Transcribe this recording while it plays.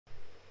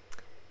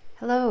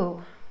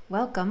Hello,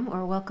 welcome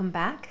or welcome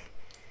back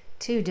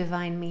to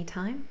Divine Me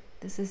Time.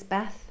 This is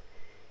Beth,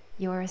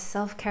 your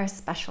self-care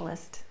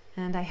specialist,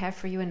 and I have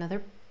for you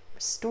another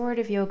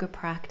restorative yoga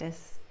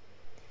practice.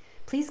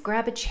 Please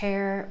grab a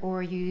chair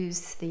or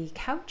use the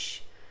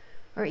couch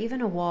or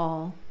even a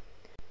wall.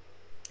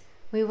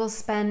 We will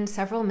spend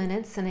several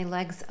minutes in a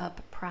legs up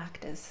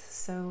practice,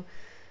 so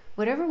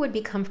whatever would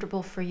be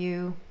comfortable for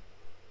you,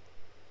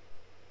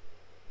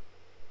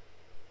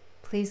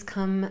 please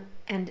come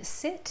and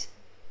sit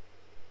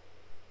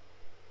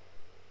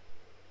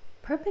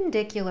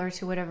perpendicular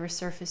to whatever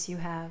surface you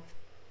have.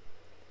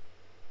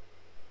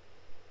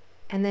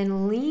 And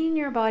then lean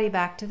your body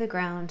back to the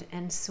ground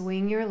and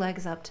swing your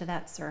legs up to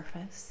that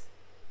surface.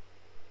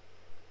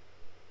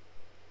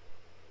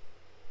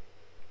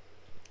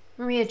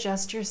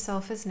 Readjust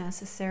yourself as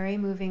necessary,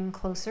 moving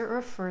closer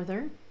or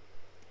further.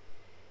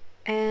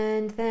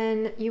 And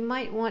then you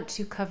might want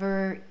to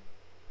cover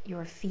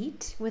your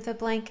feet with a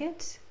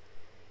blanket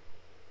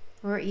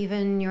or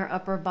even your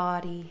upper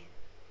body,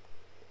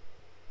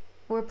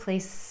 or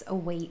place a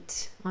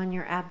weight on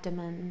your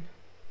abdomen.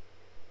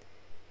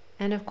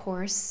 And of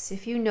course,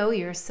 if you know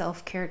your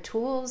self-care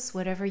tools,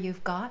 whatever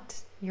you've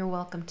got, you're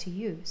welcome to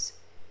use.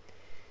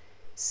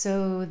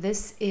 So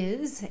this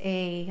is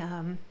a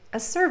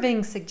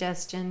serving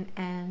suggestion,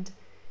 and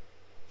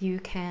you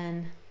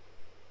can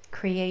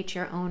create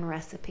your own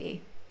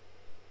recipe.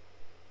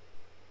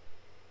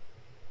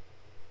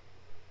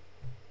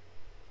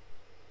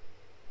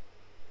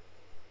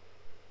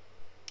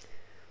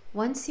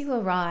 Once you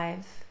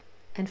arrive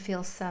and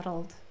feel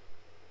settled,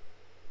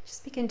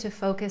 just begin to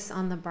focus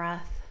on the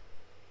breath.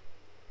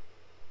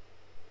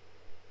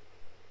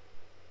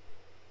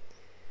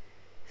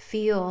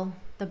 Feel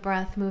the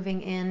breath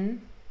moving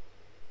in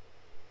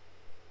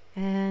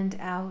and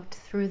out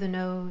through the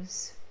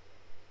nose.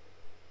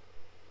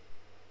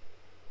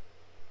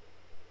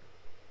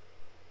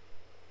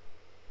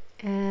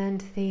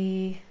 And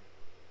the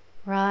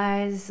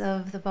rise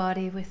of the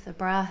body with the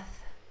breath.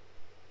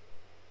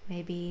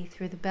 Maybe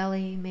through the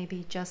belly,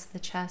 maybe just the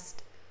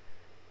chest.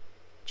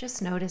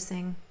 Just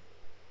noticing.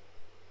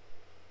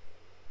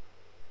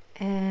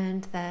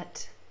 And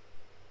that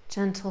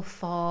gentle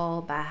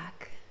fall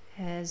back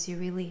as you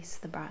release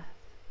the breath.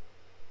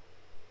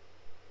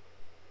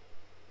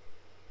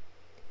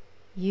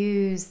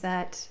 Use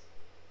that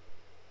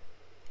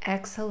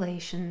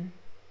exhalation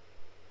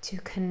to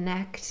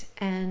connect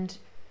and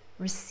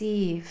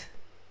receive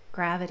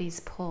gravity's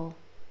pull.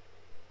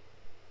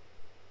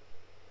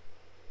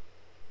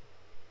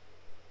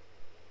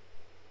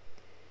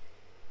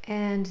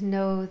 And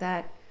know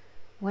that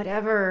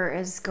whatever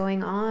is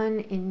going on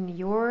in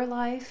your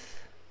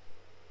life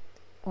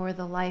or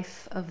the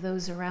life of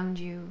those around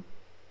you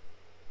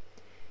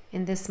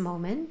in this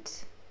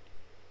moment,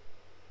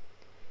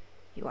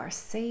 you are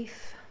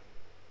safe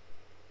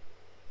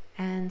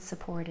and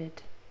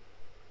supported.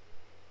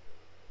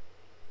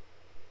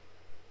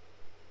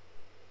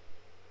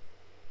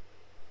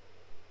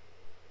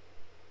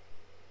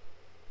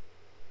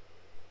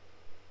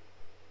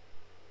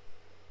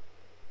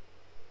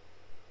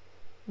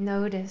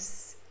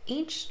 Notice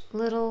each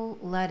little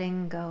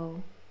letting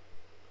go.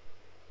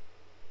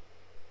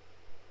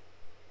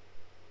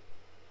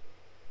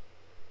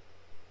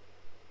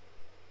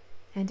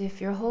 And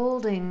if you're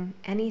holding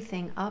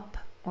anything up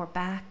or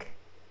back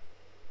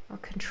or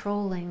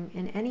controlling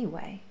in any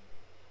way,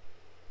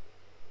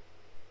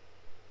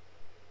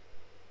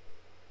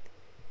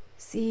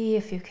 see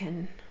if you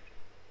can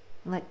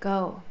let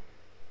go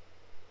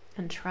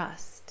and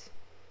trust.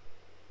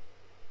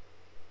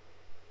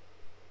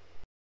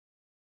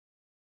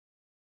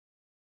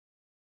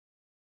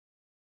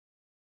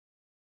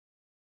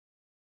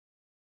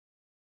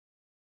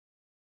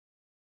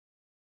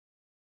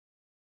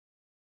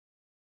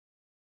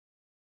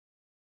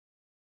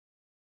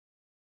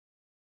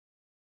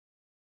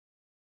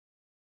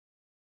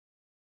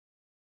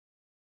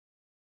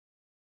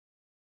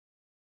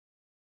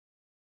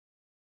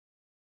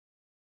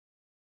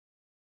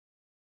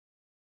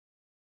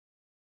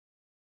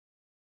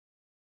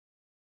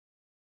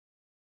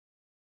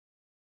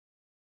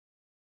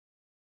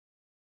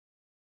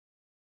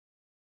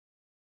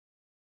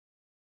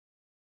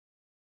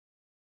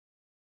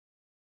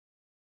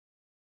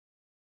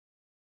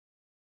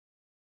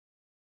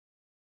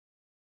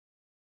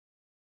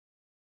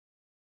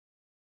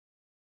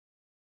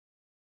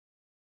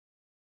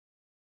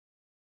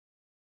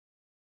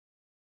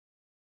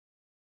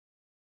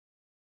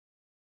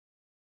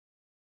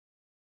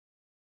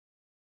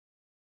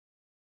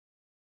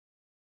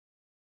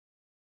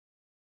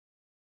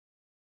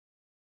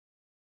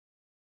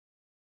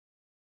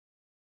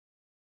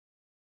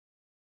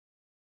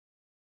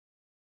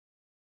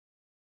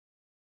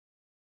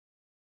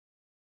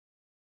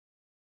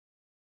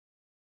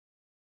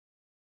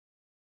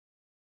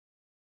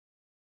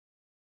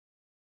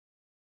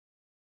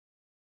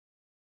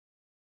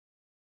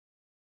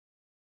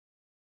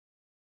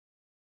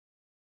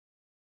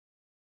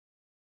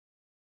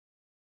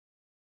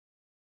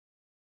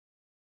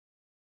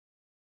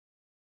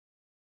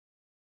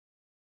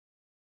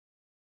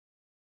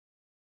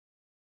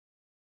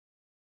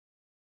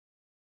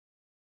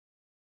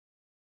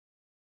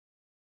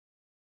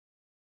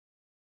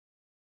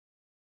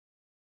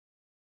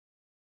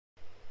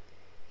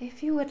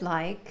 If you would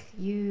like,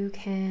 you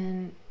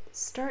can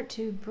start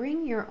to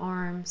bring your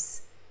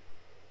arms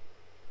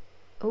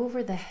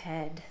over the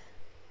head.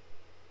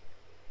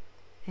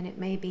 And it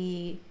may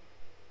be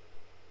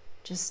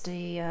just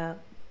a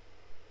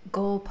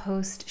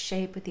goalpost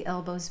shape with the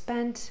elbows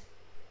bent,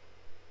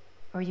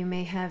 or you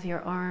may have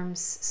your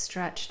arms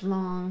stretched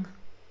long.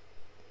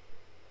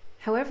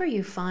 However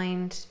you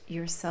find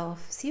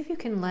yourself, see if you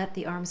can let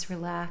the arms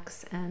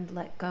relax and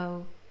let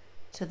go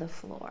to the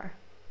floor.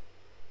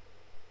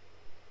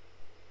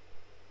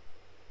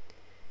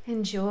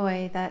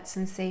 Enjoy that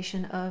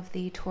sensation of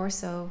the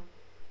torso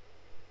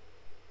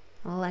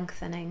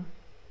lengthening,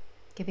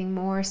 giving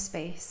more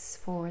space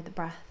for the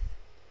breath.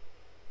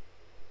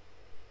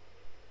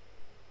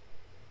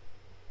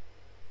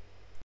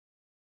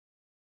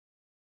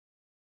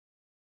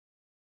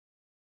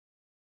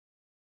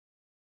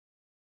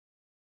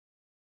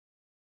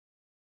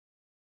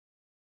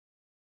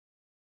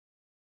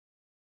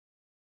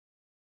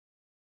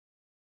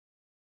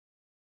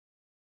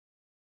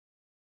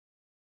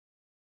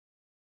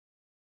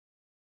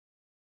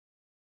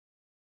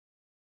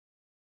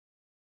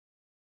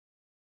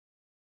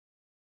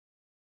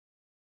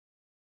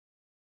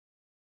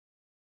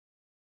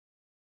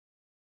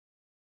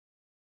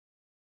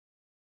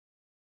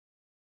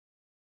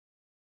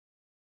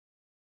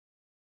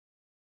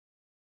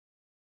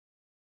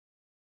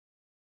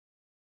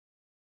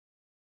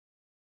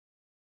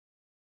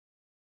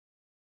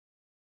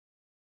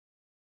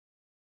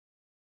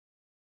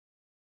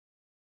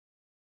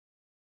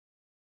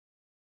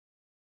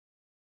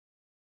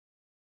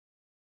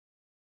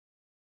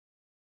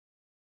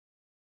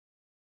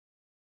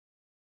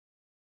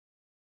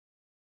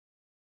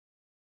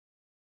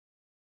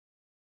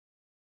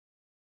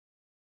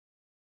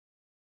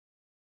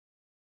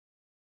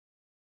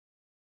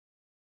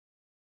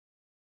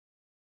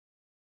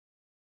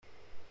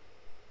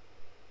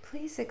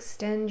 Please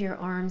extend your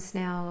arms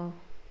now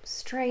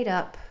straight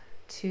up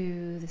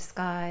to the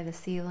sky, the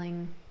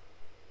ceiling.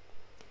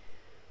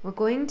 We're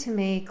going to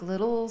make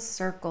little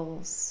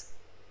circles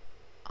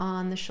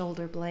on the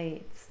shoulder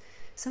blades.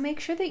 So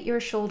make sure that your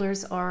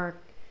shoulders are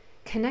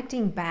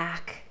connecting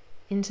back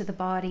into the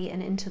body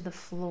and into the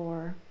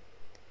floor,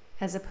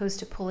 as opposed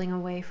to pulling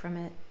away from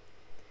it.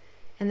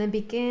 And then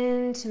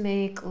begin to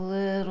make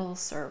little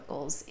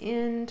circles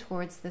in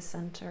towards the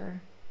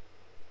center.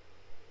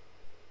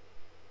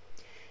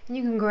 And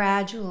you can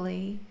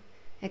gradually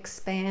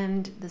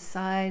expand the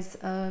size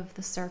of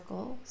the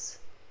circles,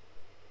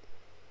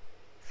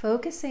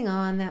 focusing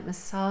on that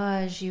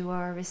massage you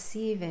are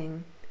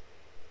receiving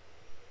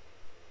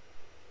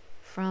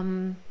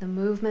from the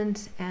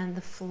movement and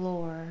the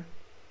floor.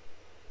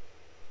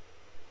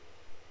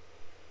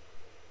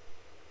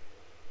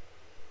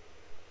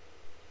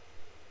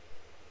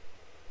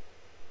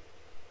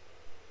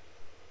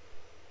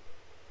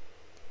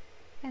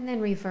 And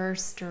then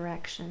reverse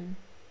direction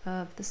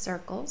of the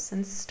circles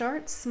and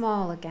start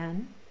small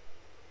again,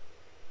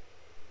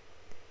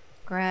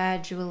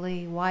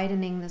 gradually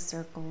widening the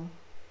circle.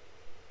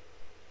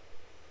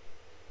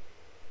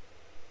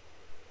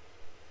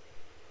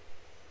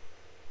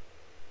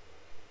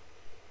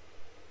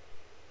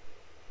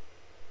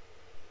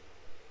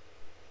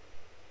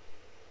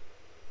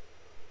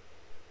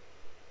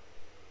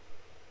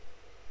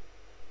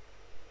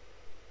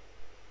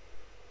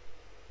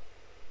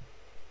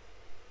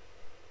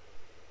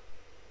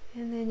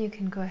 And then you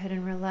can go ahead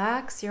and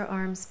relax your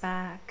arms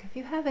back. If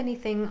you have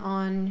anything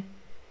on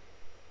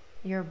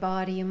your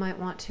body, you might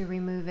want to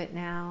remove it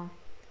now.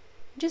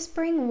 Just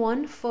bring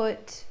one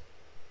foot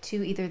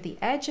to either the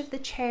edge of the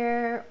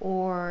chair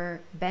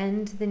or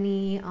bend the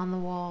knee on the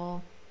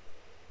wall.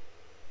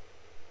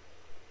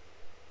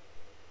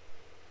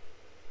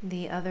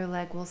 The other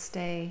leg will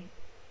stay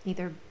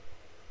either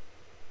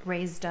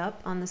raised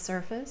up on the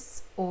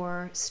surface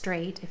or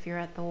straight if you're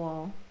at the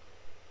wall.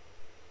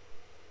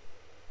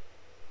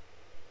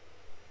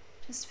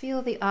 Just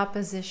feel the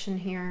opposition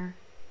here.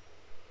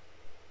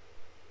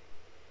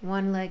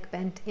 One leg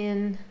bent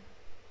in,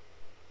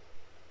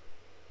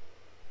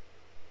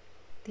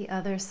 the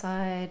other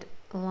side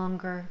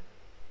longer.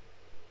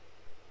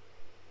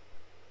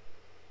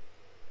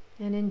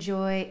 And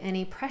enjoy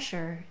any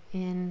pressure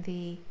in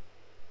the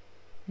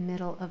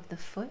middle of the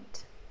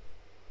foot.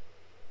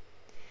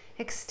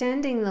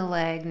 Extending the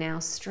leg now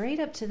straight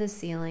up to the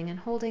ceiling and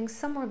holding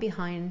somewhere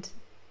behind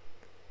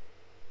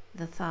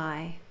the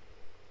thigh.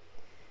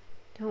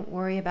 Don't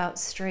worry about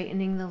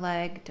straightening the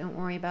leg. Don't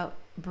worry about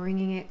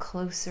bringing it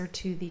closer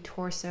to the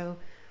torso.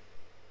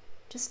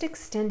 Just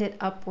extend it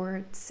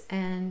upwards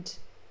and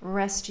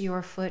rest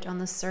your foot on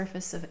the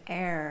surface of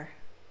air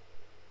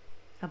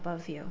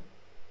above you.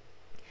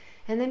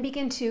 And then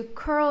begin to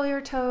curl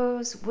your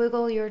toes,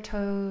 wiggle your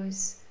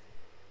toes.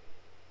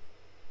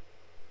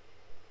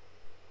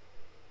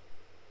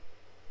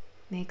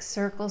 Make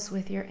circles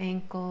with your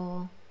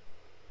ankle.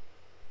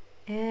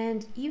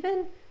 And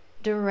even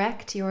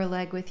direct your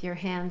leg with your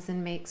hands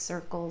and make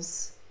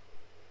circles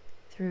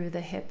through the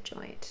hip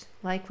joint,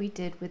 like we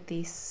did with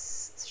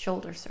these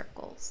shoulder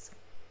circles.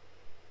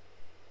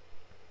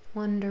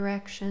 one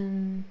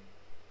direction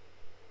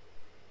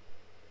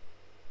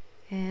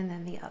and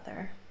then the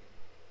other.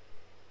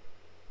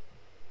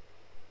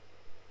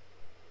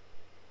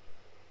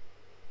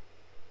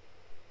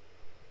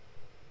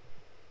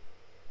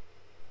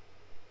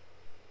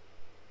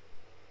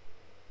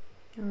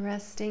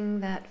 Resting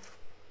that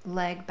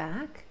leg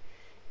back,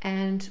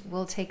 and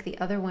we'll take the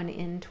other one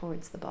in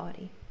towards the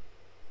body.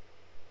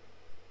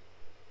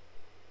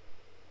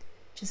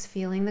 Just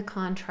feeling the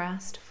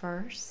contrast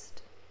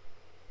first.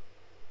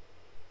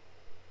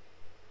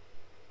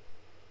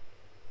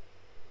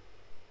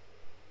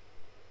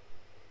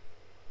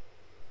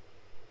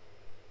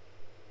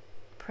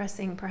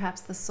 Pressing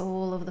perhaps the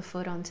sole of the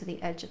foot onto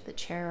the edge of the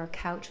chair or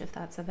couch if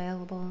that's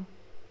available.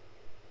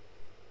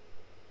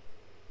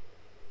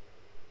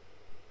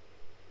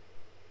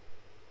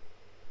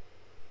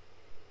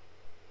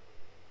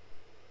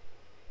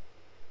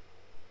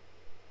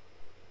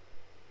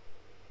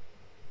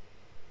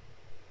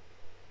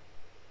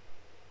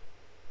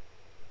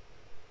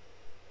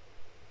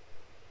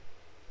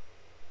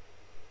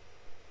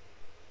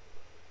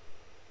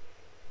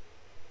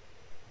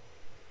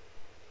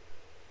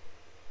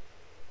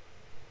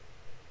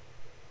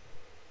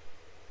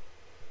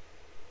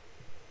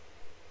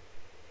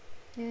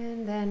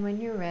 And then when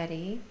you're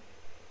ready,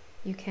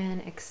 you can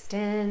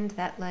extend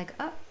that leg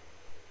up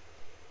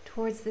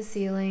towards the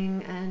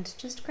ceiling and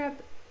just grab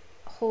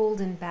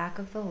hold in back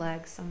of the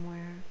leg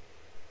somewhere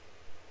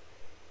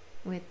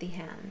with the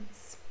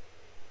hands.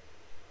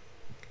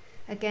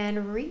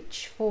 Again,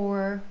 reach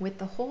for, with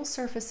the whole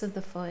surface of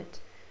the foot,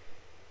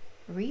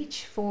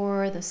 reach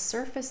for the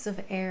surface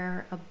of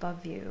air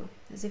above you,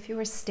 as if you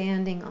were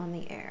standing on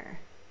the air.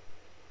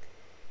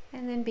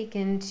 And then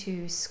begin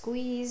to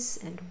squeeze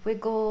and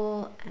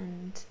wiggle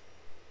and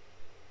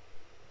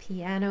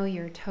piano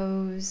your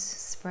toes,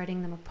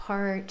 spreading them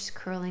apart,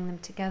 curling them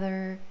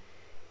together,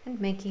 and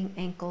making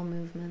ankle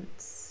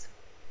movements.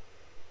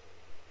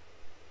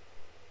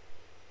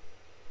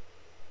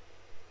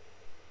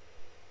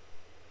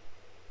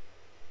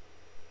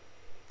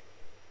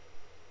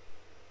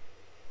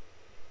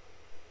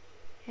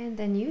 And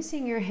then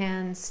using your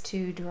hands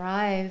to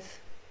drive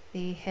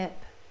the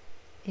hip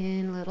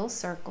in little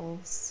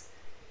circles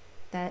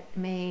that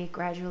may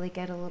gradually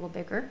get a little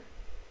bigger.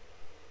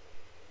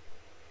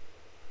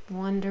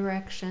 One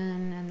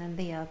direction and then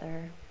the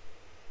other.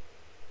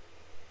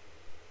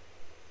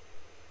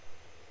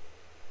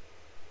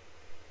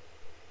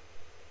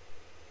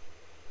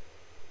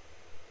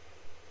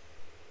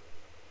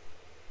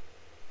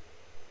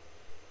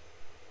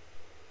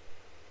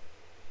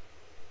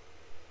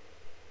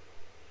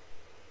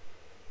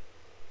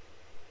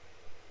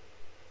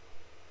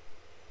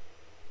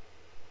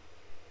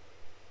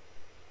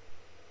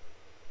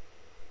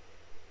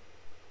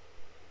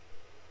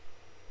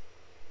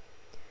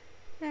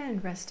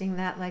 And resting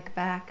that leg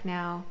back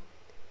now,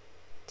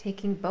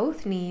 taking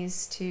both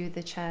knees to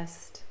the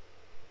chest,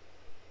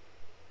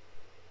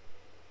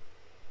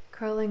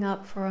 curling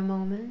up for a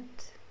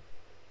moment.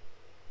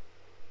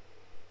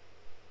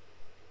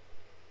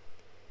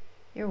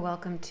 You're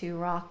welcome to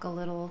rock a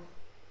little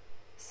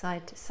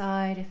side to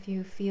side if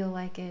you feel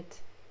like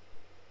it,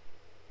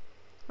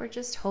 or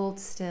just hold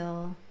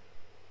still.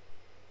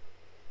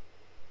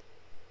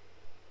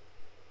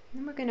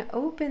 Then we're going to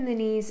open the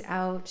knees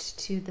out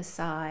to the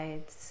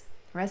sides,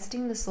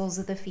 resting the soles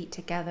of the feet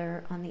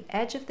together on the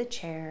edge of the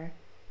chair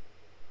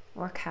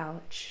or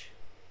couch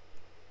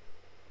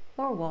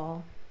or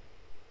wall.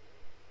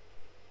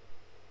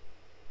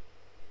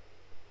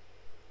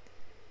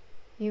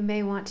 You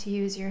may want to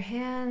use your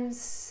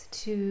hands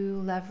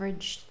to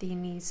leverage the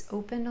knees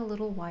open a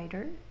little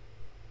wider.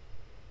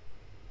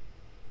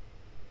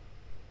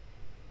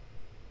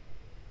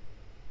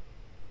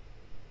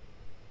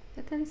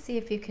 But then see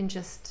if you can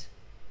just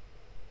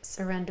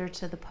surrender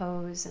to the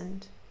pose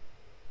and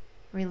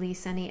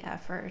release any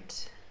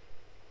effort.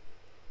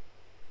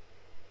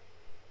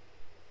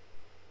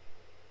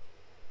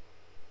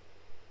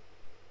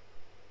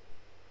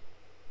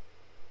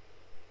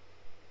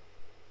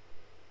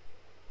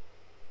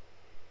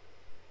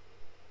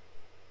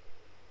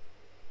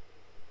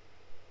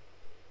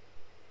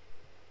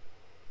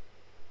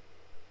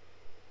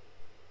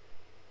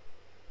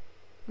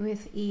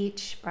 With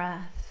each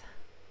breath,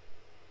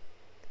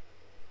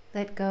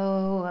 let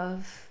go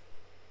of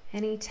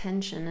any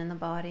tension in the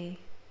body.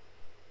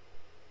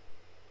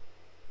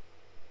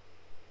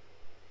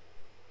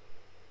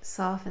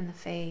 Soften the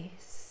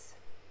face,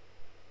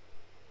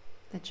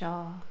 the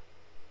jaw,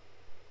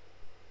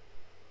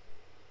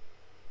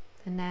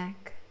 the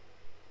neck,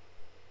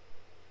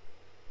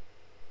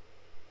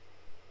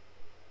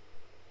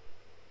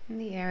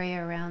 and the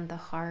area around the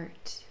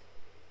heart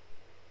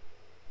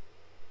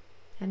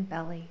and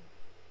belly.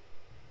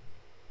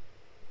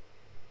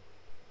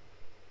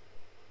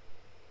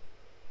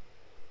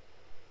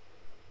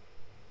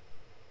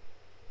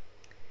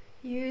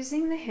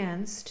 Using the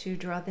hands to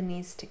draw the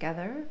knees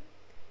together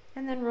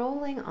and then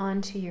rolling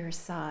onto your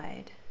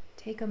side.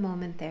 Take a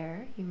moment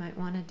there. You might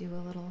want to do a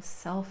little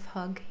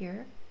self-hug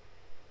here.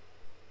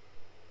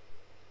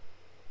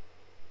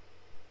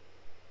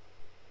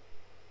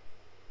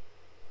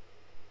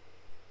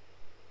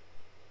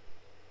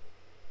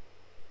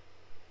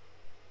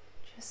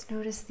 Just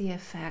notice the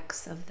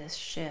effects of this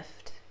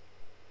shift,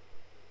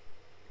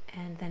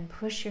 and then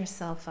push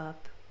yourself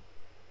up.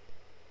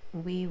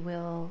 We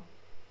will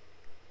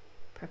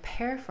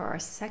prepare for our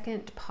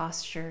second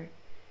posture.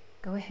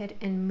 Go ahead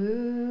and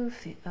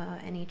move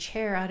any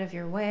chair out of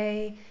your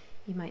way.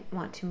 You might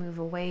want to move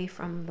away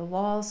from the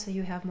wall so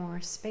you have more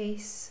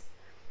space.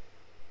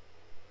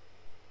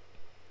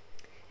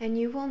 And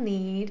you will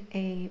need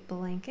a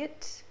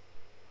blanket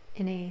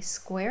in a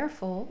square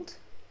fold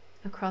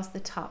across the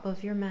top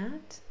of your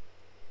mat,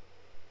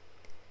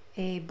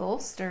 a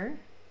bolster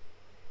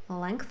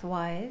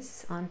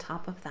lengthwise on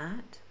top of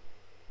that,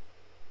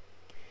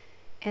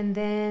 and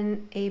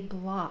then a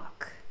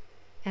block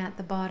at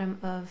the bottom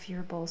of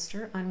your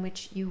bolster on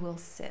which you will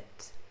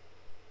sit.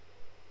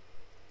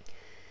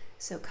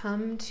 So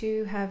come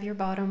to have your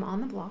bottom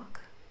on the block.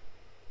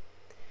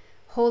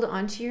 Hold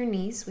onto your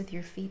knees with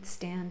your feet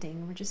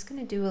standing. We're just going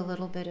to do a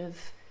little bit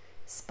of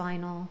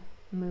spinal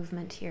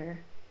movement here.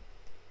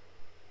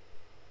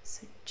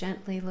 So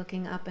gently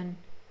looking up and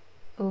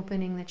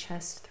opening the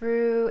chest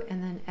through,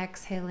 and then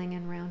exhaling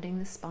and rounding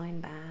the spine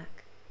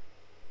back.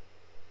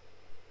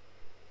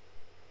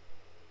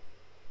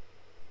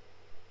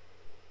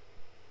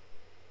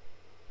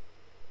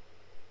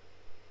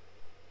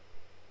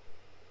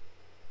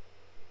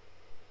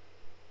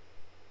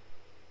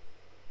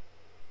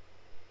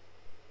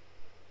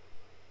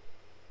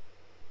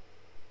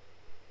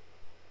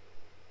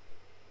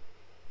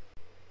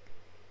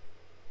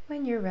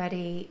 When you're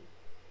ready,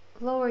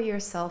 lower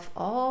yourself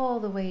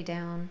all the way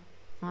down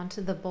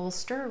onto the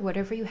bolster,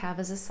 whatever you have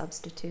as a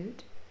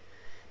substitute.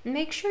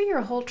 Make sure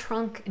your whole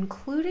trunk,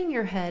 including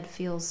your head,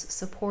 feels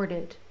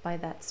supported by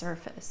that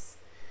surface.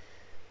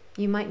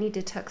 You might need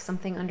to tuck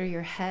something under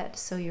your head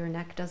so your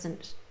neck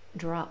doesn't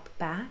drop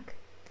back.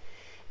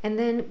 And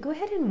then go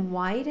ahead and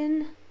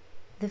widen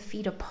the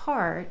feet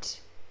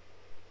apart,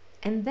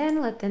 and then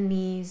let the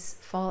knees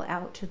fall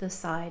out to the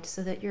side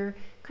so that you're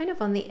kind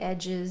of on the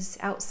edges,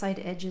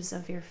 outside edges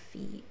of your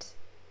feet.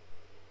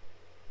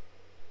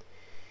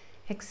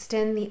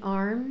 Extend the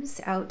arms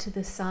out to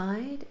the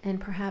side and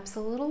perhaps a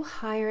little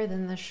higher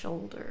than the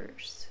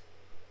shoulders.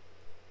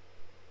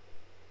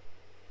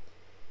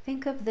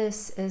 Think of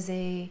this as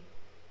a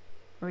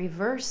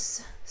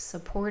reverse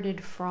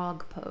supported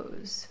frog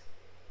pose.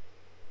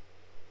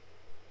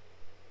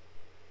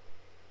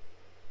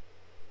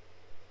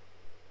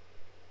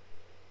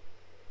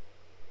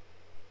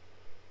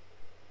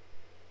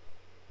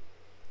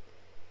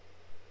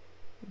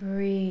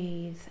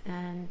 Breathe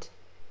and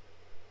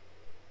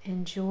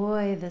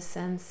enjoy the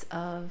sense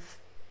of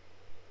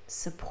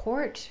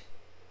support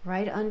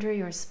right under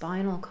your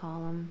spinal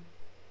column,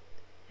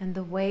 and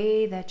the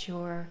way that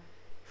your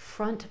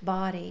front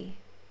body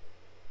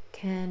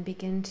can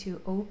begin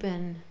to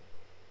open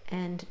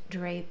and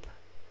drape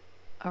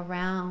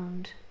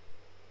around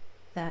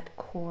that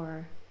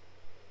core.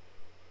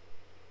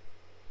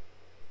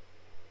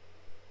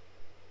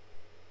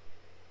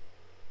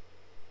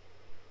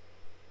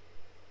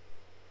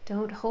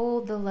 Don't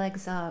hold the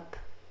legs up.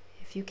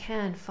 If you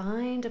can,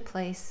 find a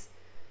place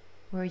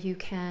where you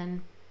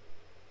can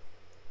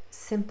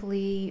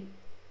simply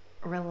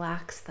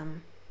relax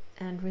them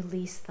and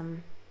release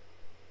them.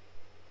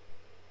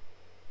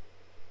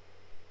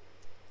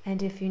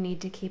 And if you need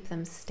to keep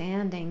them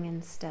standing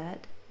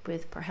instead,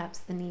 with perhaps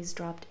the knees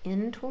dropped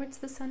in towards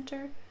the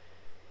center,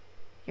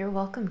 you're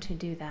welcome to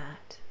do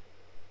that,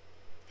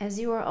 as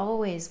you are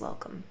always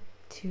welcome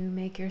to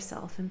make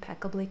yourself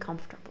impeccably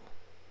comfortable.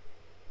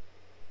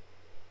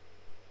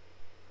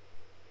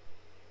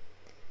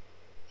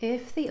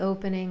 If the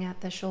opening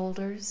at the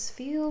shoulders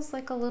feels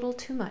like a little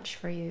too much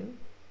for you,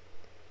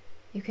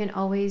 you can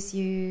always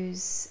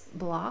use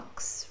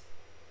blocks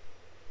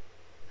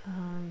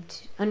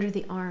under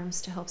the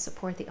arms to help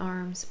support the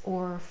arms,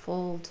 or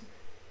fold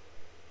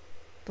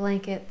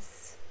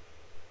blankets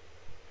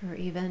or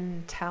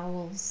even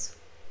towels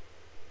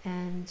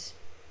and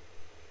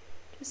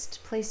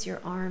just place your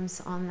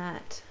arms on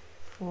that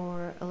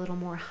for a little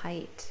more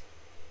height.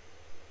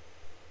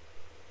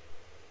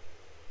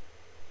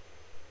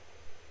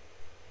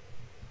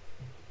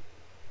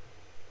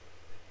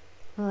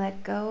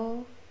 Let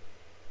go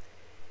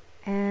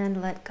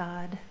and let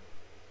God.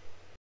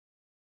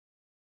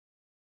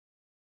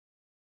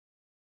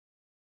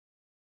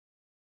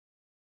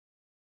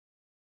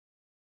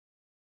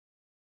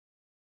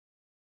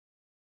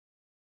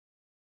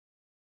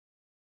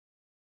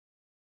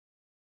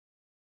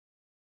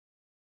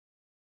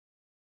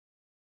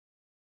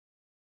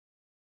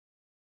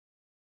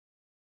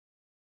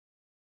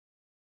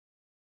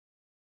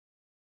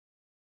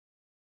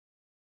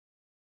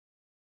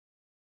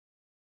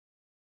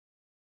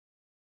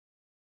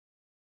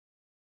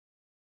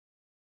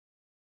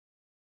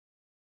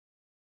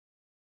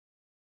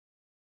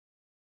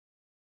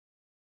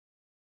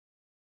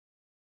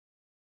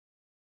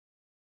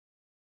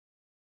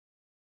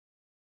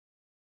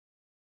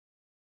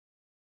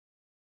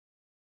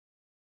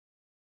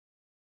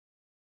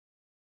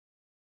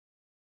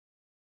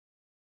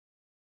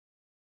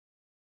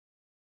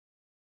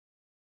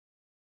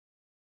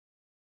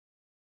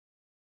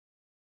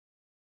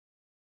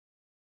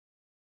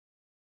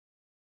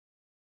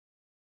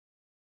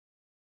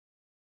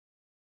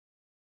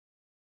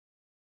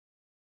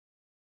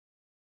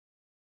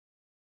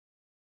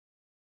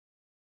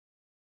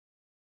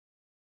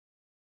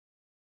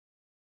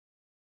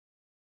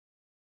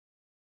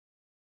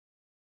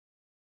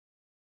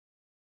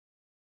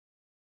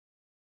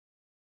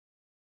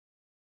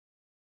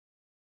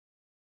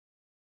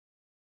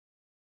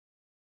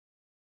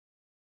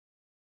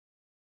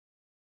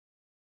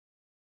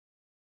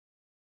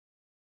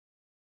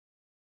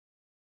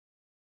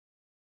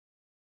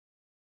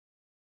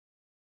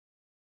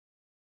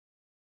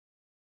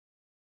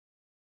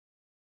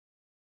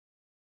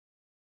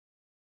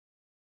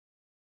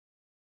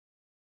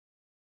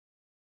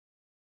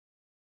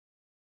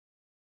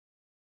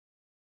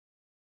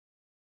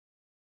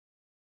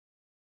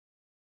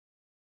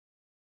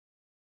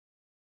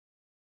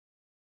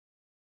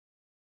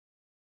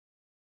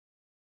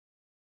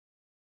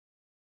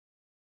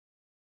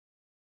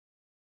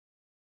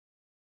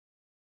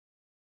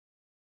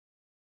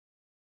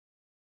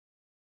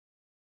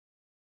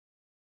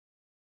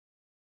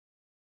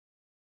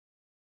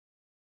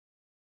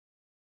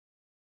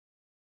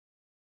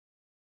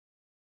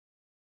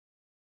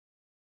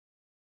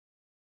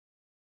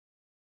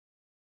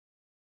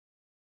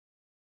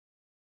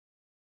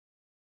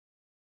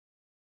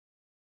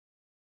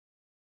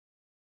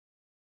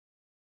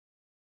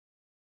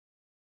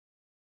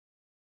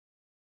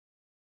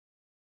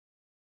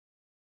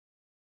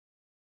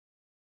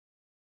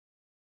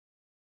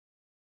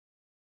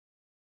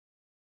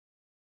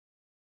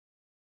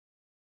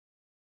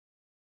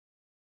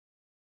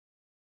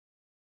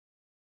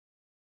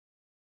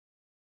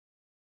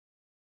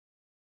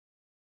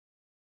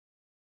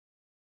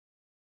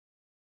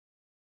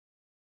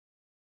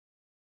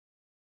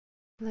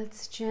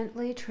 Let's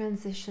gently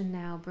transition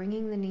now,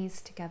 bringing the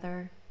knees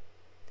together,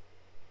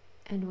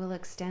 and we'll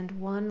extend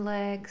one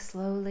leg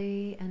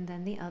slowly and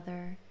then the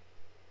other.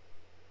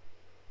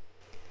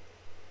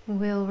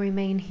 We'll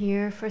remain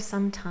here for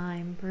some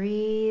time.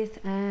 Breathe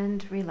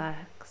and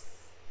relax.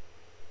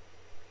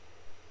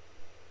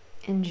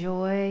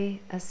 Enjoy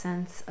a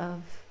sense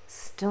of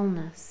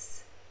stillness.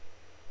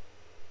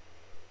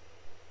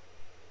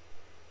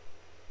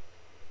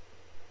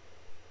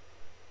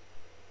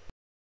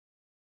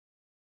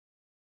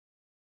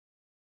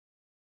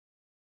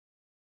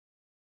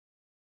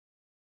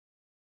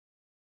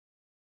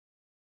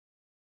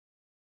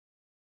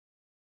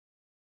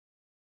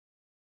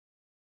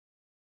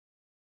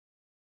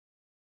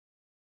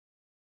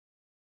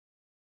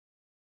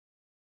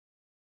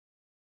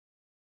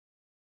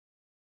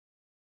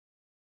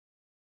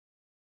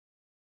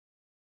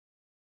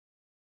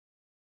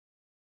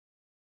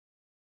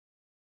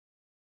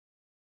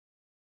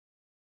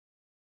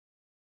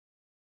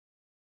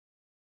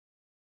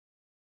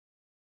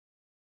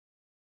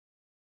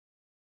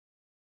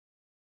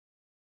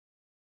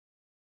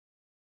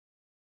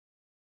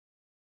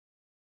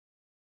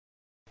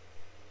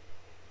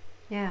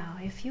 Now,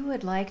 if you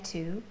would like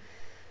to,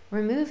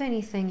 remove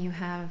anything you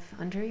have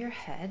under your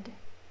head,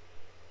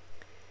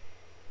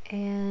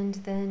 and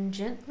then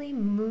gently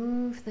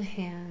move the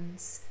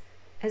hands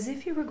as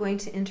if you were going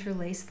to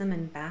interlace them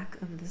in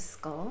back of the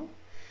skull.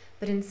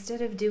 But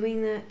instead of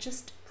doing that,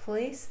 just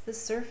place the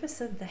surface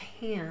of the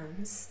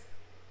hands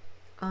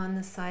on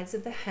the sides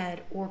of the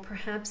head, or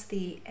perhaps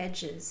the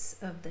edges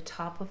of the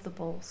top of the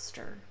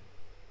bolster.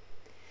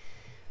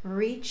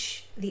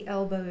 Reach the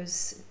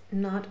elbows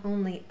not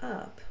only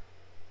up,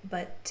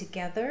 but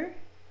together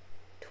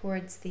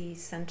towards the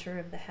center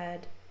of the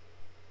head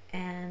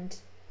and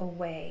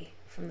away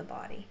from the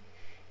body.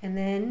 And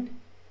then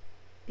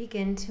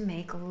begin to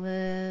make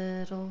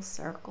little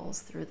circles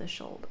through the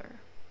shoulder,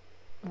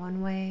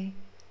 one way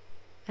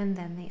and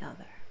then the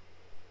other.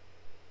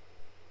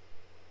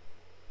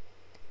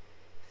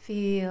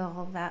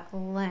 Feel that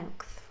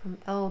length from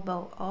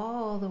elbow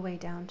all the way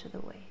down to the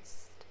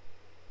waist.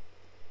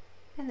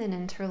 And then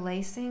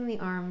interlacing the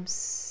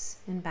arms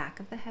in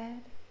back of the head.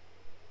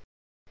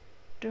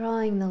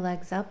 Drawing the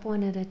legs up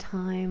one at a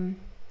time,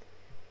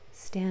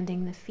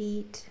 standing the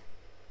feet.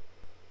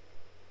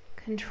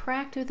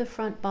 Contract through the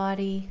front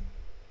body,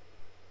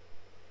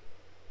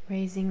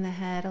 raising the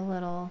head a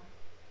little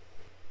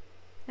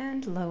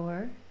and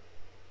lower.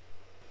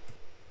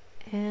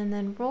 And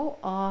then roll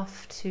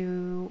off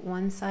to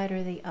one side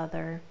or the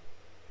other,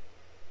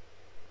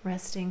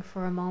 resting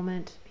for a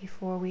moment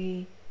before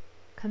we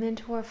come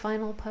into our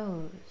final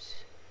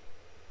pose.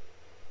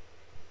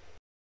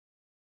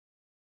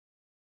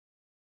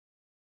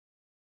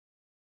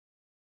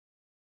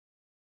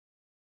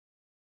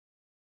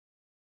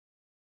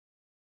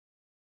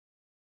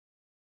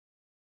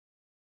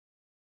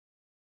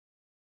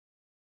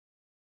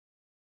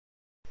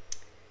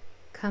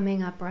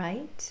 Coming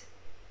upright.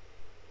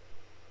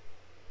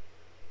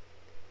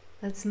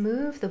 Let's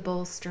move the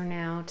bolster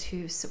now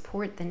to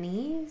support the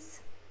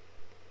knees.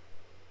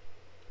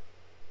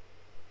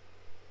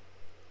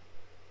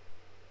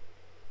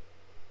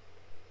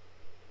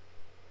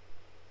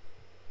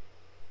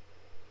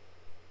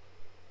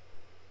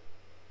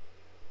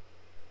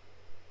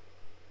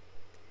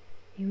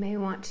 You may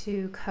want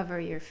to cover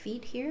your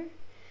feet here,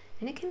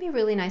 and it can be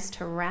really nice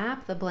to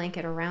wrap the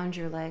blanket around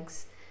your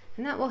legs,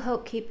 and that will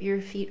help keep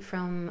your feet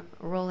from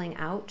rolling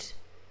out.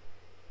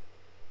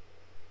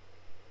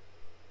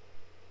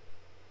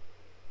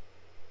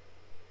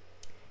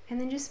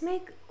 And then just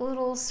make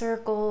little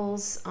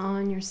circles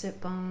on your sit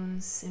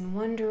bones in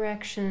one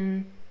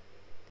direction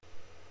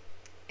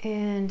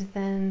and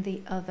then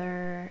the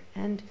other,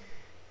 and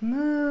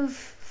move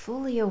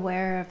fully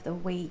aware of the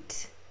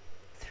weight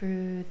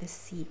through the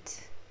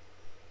seat.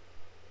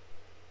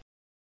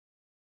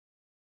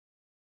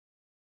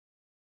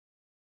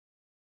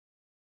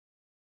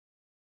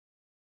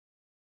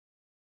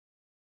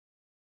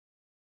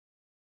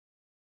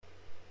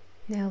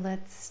 Now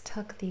let's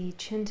tuck the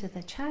chin to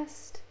the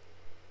chest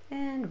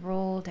and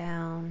roll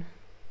down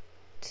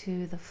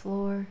to the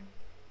floor.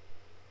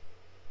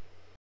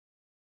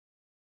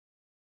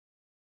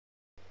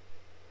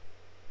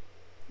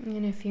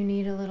 And if you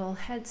need a little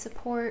head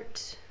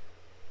support,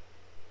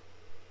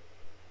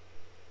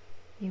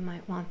 you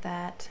might want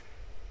that.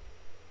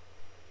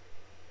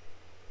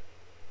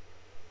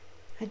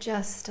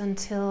 Adjust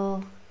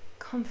until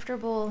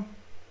comfortable,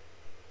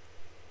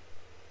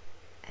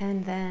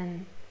 and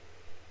then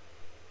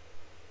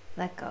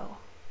let go.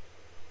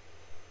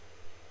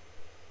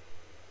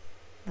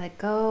 Let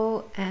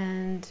go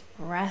and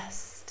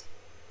rest,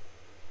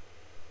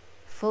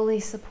 fully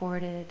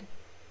supported.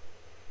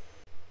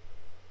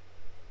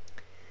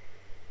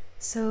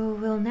 So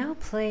we'll now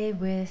play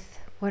with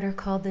what are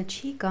called the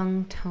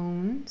Qigong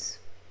tones.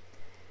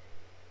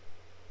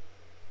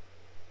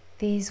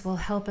 These will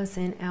help us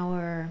in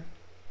our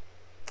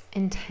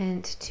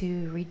intent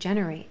to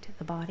regenerate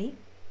the body.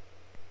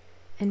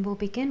 And we'll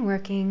begin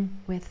working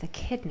with the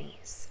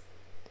kidneys.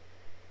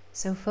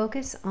 So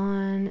focus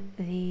on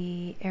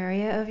the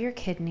area of your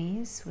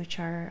kidneys, which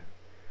are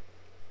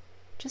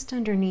just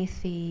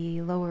underneath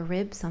the lower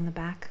ribs on the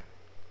back.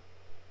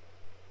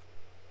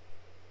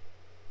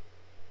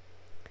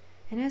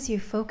 And as you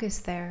focus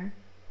there,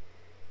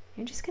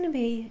 you're just going to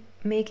be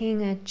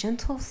making a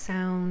gentle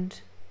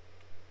sound,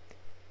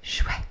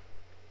 shwe,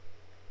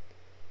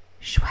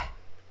 shwe.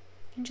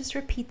 And just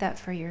repeat that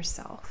for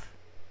yourself.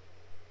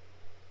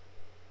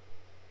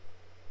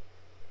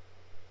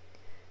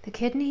 The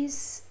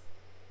kidneys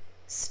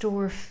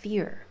store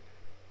fear,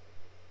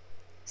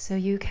 so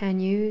you can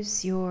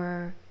use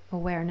your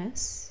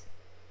awareness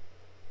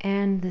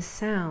and the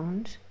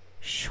sound,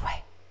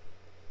 shwe,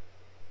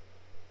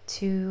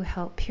 to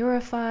help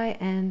purify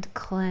and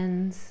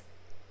cleanse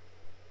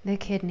the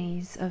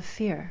kidneys of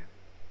fear.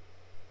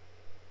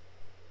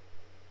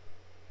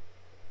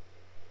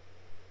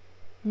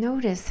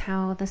 Notice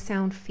how the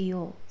sound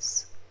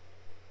feels.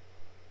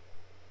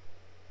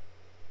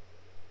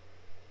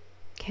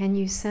 Can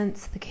you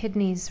sense the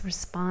kidneys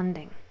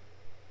responding?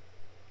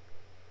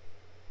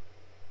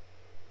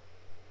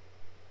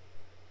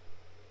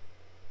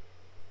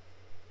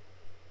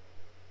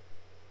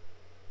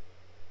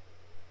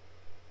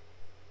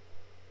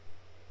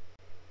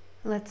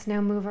 Let's now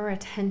move our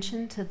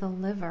attention to the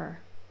liver.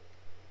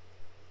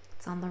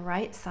 It's on the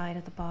right side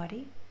of the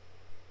body.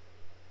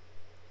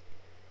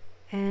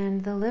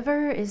 And the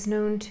liver is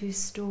known to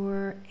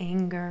store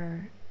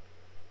anger.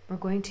 We're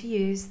going to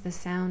use the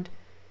sound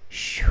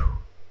shoo,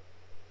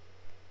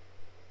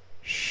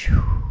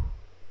 shoo.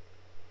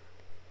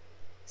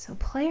 So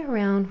play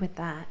around with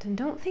that and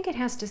don't think it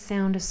has to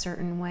sound a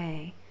certain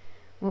way.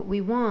 What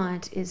we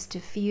want is to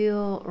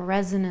feel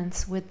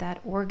resonance with that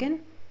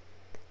organ.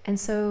 And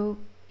so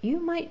you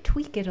might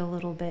tweak it a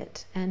little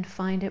bit and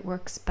find it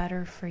works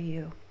better for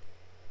you.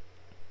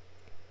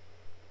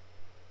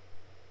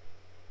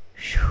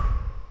 Shoo.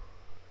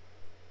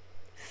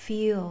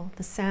 Feel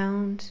the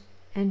sound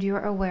and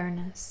your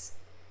awareness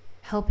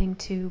helping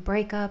to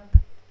break up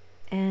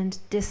and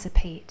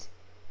dissipate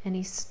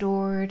any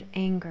stored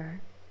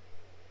anger.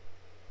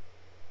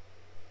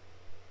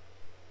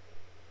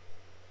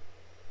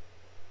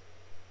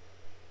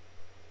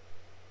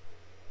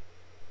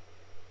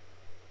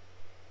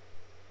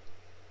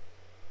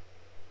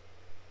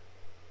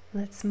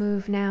 Let's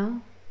move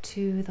now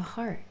to the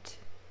heart.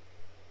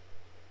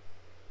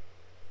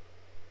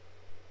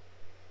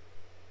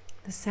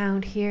 The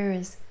sound here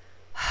is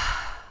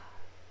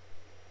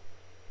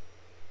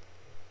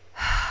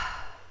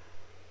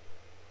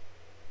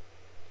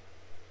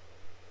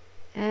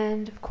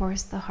and of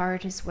course the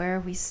heart is where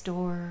we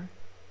store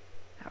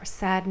our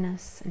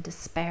sadness and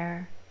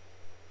despair.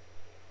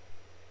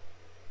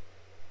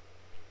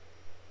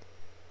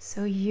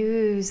 So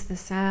use the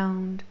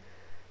sound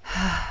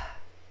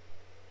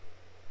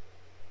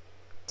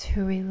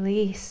to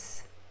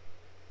release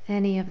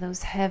any of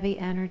those heavy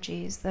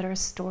energies that are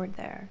stored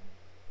there.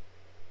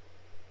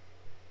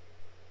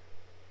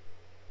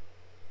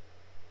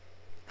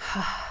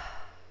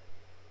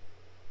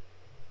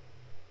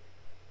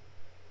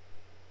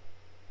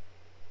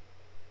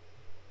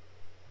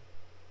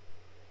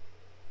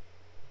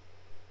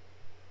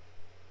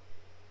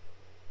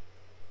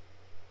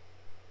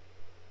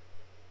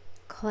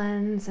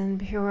 Cleanse and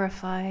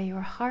purify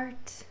your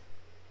heart.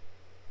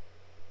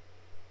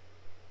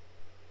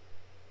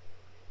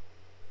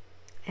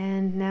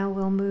 And now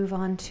we'll move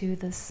on to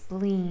the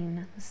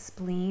spleen. The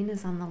spleen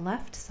is on the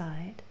left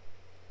side,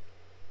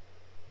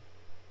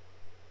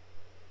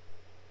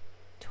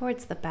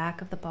 towards the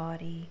back of the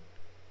body.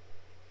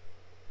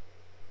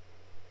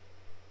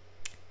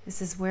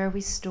 This is where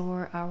we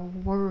store our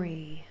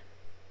worry.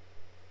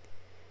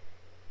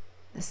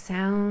 The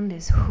sound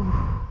is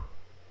whoo,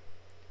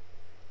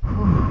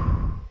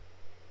 whoo.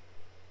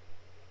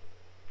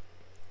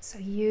 So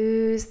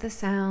use the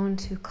sound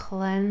to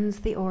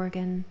cleanse the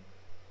organ.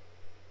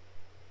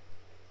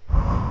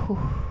 Whoo,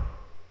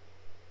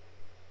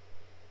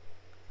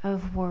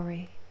 of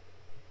worry.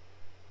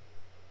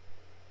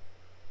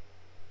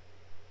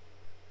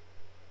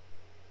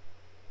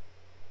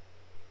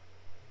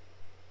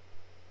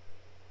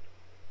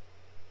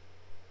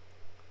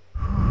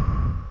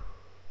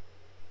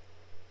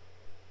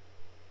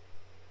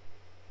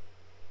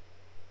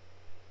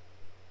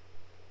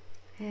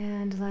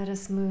 And let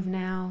us move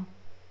now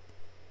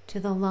to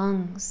the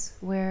lungs,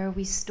 where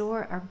we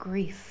store our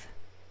grief.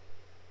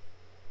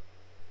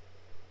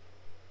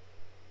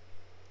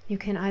 You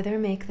can either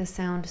make the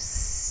sound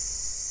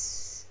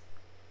s,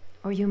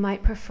 or you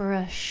might prefer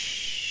a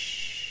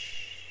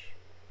sh.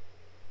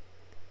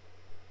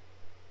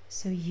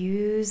 So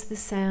use the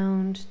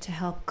sound to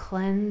help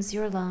cleanse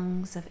your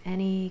lungs of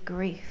any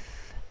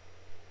grief.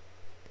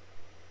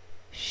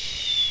 Shh.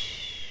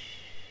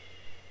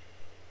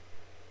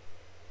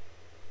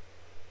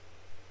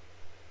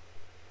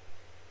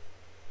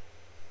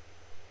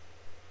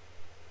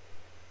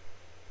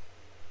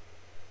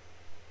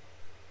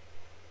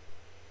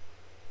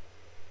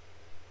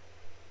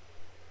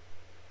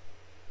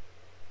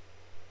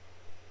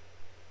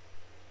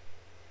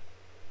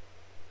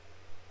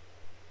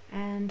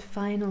 And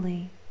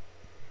finally,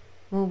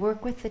 we'll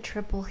work with the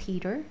triple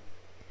heater,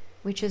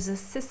 which is a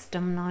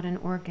system, not an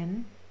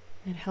organ.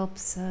 It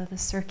helps the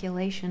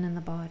circulation in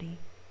the body.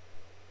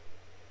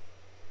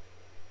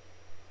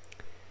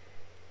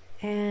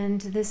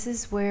 And this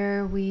is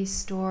where we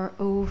store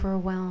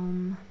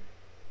overwhelm.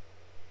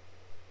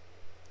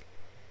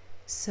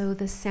 So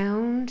the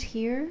sound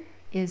here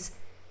is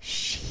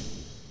she.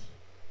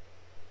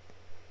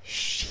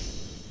 She.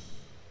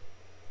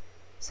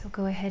 So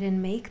go ahead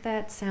and make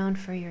that sound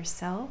for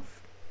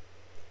yourself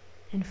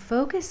and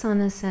focus on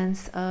the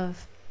sense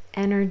of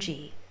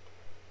energy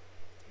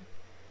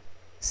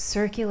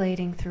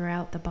circulating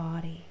throughout the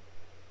body,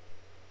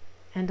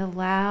 and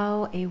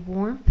allow a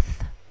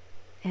warmth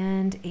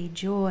and a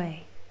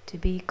joy to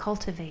be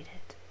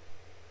cultivated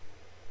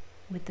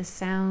with the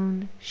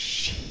sound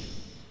she.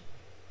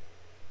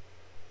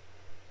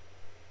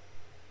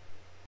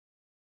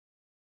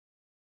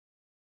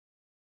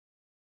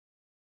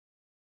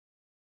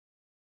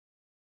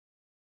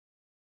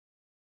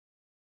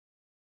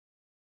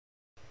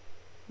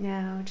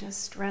 Now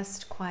just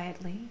rest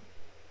quietly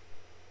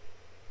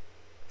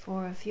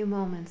for a few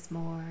moments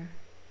more,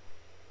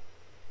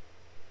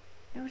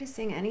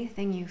 noticing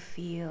anything you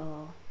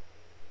feel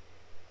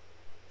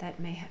that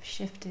may have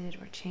shifted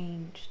or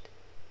changed.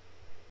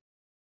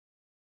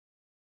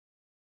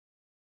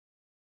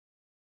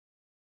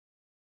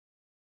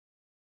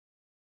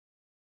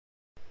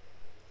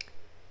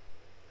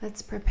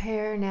 Let's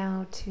prepare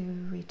now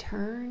to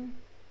return,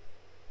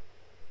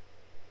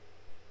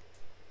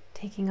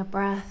 taking a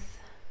breath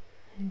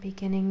and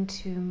beginning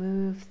to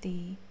move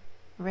the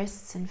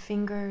wrists and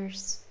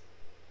fingers,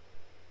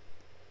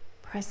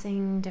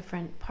 pressing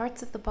different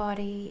parts of the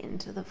body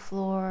into the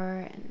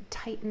floor and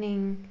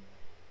tightening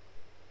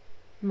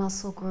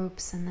muscle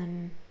groups, and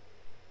then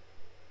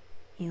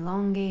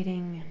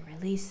elongating and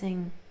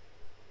releasing,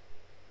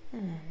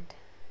 and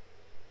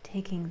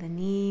taking the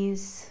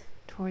knees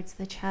towards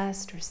the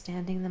chest or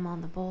standing them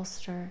on the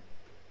bolster.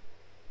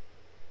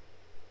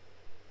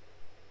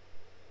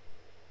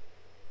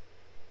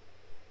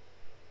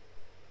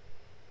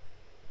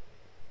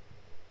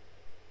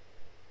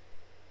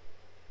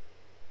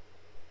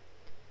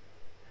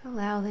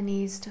 Allow the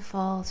knees to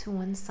fall to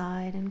one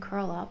side and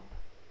curl up.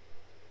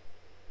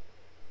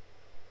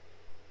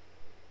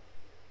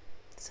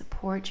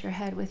 Support your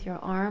head with your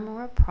arm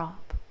or a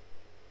prop.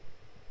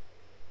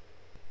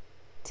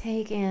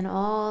 Take in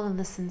all of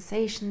the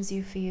sensations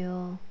you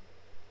feel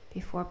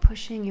before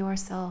pushing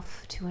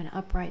yourself to an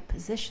upright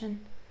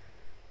position.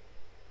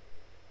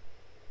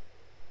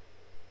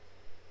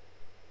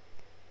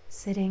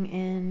 Sitting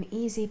in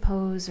easy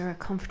pose or a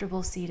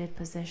comfortable seated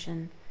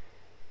position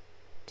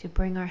to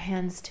bring our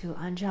hands to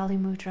Anjali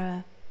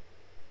Mudra.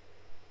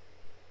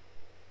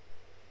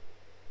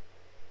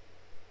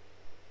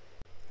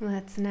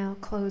 Let's now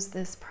close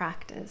this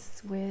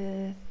practice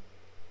with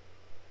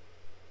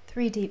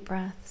 3 deep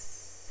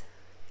breaths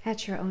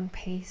at your own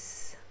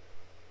pace.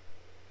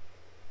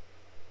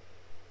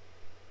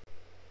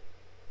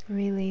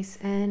 Release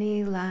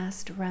any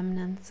last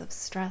remnants of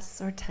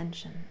stress or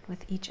tension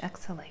with each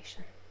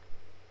exhalation.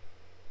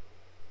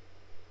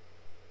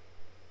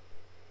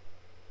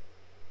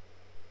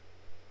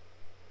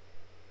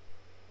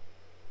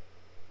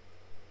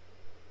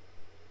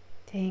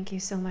 Thank you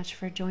so much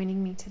for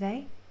joining me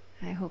today.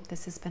 I hope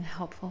this has been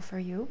helpful for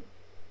you.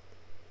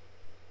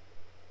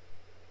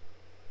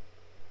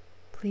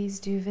 Please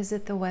do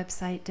visit the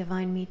website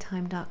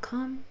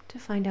divinemetime.com to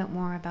find out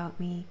more about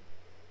me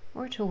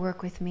or to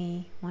work with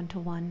me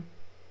one-to-one.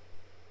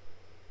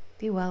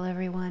 Be well,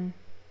 everyone.